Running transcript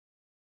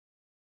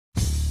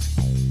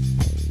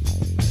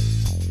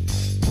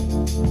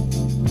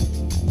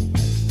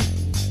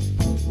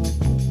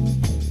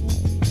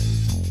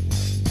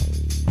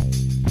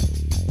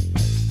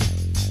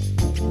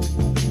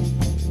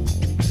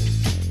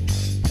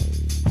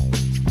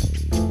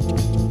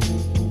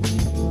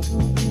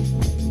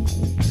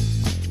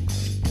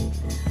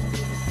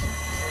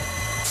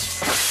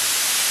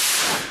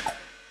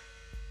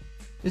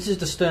This is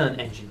the stern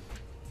engine.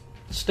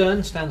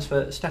 Stern stands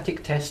for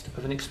Static Test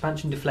of an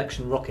Expansion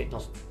Deflection Rocket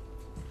Nozzle.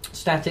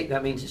 Static,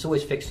 that means it's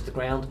always fixed to the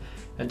ground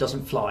and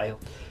doesn't fly.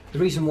 The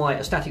reason why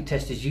a static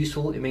test is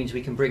useful, it means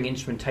we can bring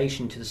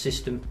instrumentation to the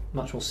system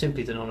much more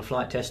simply than on a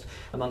flight test,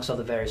 amongst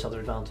various other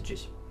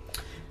advantages.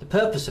 The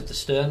purpose of the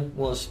stern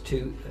was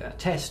to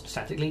test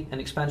statically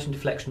an expansion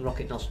deflection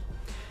rocket nozzle.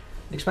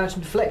 An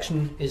expansion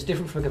deflection is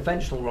different from a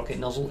conventional rocket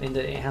nozzle in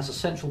that it has a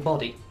central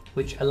body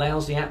which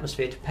allows the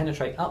atmosphere to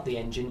penetrate up the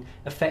engine,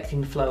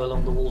 affecting the flow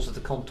along the walls of the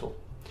contour.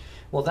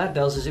 What that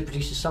does is it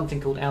produces something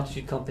called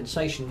altitude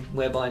compensation,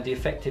 whereby the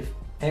effective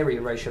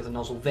area ratio of the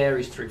nozzle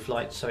varies through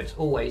flight, so it's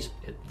always,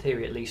 in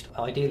theory at least,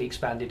 ideally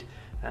expanded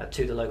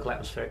to the local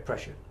atmospheric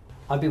pressure.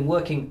 I've been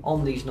working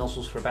on these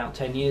nozzles for about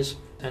 10 years,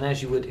 and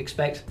as you would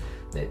expect,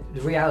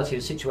 the reality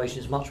of the situation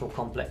is much more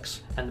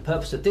complex, and the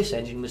purpose of this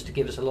engine was to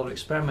give us a lot of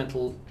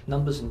experimental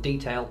numbers and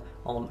detail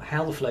on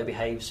how the flow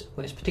behaves,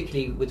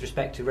 particularly with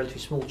respect to relatively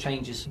small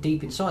changes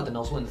deep inside the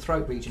nozzle in the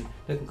throat region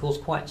that can cause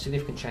quite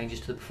significant changes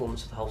to the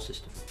performance of the whole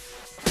system.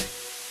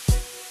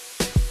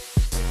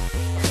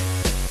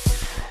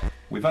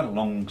 We've had a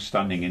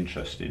long-standing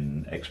interest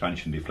in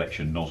expansion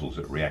deflection nozzles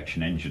at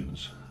reaction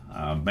engines,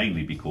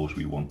 mainly because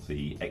we want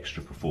the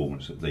extra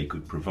performance that they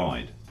could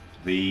provide.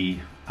 The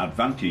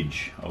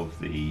advantage of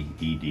the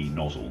ED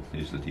nozzle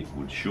is that it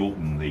would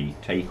shorten the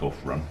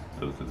takeoff run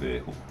of the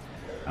vehicle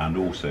and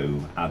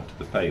also add to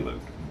the payload.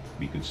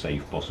 We could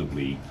save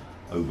possibly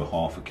over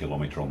half a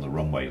kilometre on the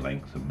runway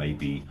length and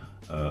maybe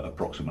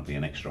approximately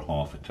an extra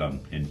half a tonne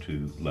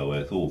into low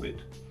Earth orbit.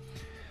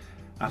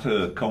 At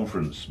a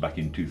conference back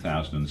in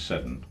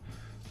 2007,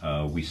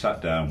 we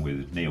sat down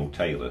with Neil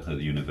Taylor at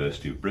the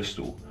University of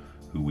Bristol,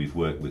 who we've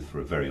worked with for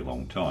a very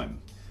long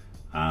time,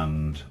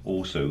 and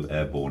also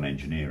Airborne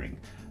Engineering.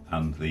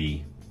 And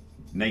the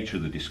nature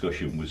of the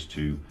discussion was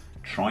to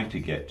try to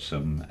get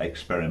some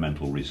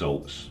experimental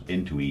results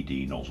into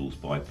ED nozzles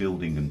by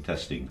building and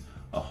testing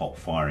a hot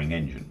firing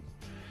engine.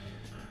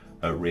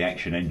 At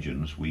Reaction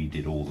Engines, we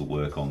did all the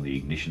work on the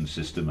ignition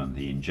system and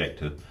the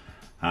injector,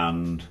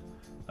 and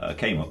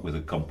came up with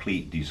a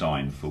complete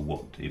design for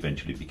what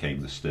eventually became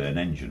the stern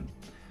engine.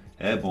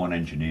 Airborne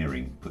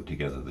Engineering put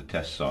together the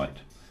test site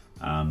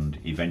and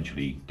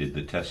eventually did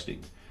the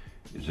testing.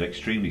 It was an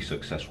extremely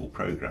successful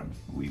program.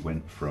 We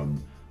went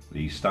from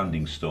the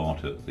standing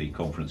start at the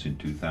conference in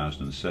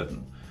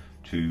 2007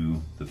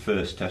 to the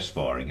first test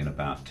firing in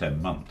about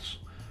 10 months,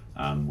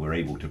 and were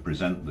able to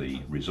present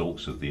the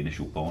results of the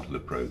initial part of the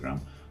program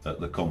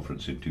at the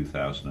conference in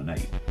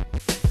 2008.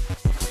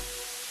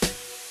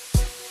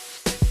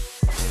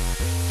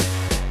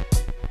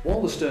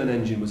 While the stern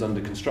engine was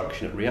under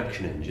construction at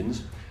Reaction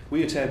Engines,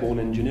 we at Airborne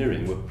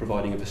Engineering were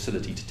providing a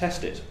facility to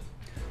test it.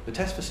 The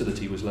test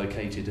facility was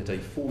located at a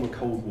former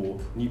Cold War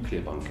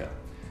nuclear bunker.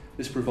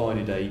 This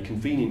provided a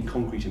convenient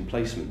concrete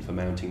emplacement for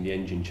mounting the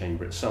engine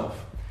chamber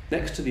itself.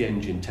 Next to the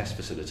engine test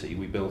facility,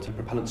 we built a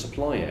propellant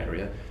supply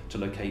area to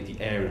locate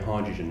the air and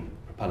hydrogen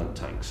propellant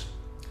tanks.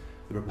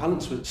 The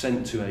propellants were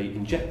sent to an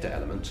injector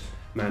element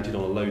mounted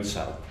on a load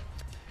cell.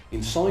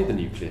 Inside the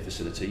nuclear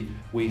facility,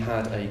 we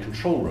had a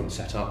control room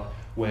set up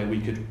where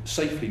we could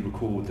safely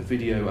record the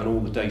video and all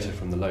the data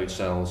from the load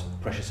cells,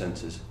 pressure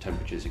sensors,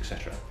 temperatures,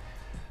 etc.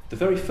 The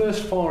very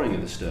first firing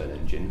of the stern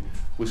engine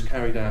was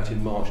carried out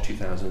in March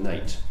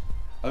 2008.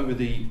 Over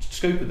the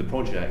scope of the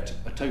project,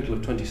 a total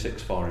of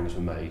 26 firings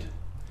were made.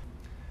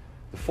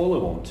 The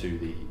follow-on to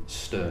the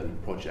stern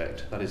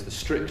project, that is the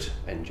strict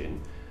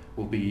engine,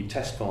 will be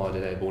test fired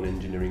at Airborne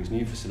Engineering's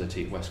new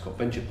facility at Westcott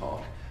Venture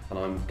Park, and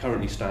I'm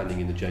currently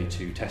standing in the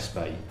J2 test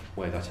bay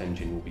where that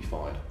engine will be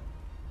fired.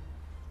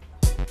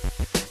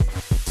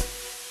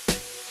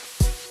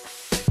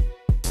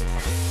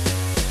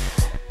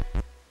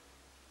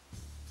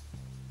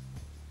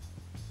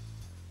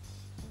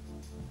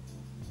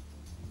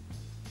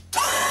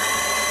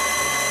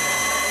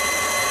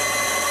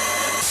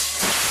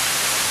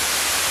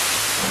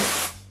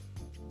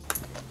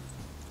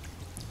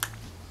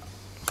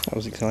 That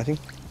was exciting.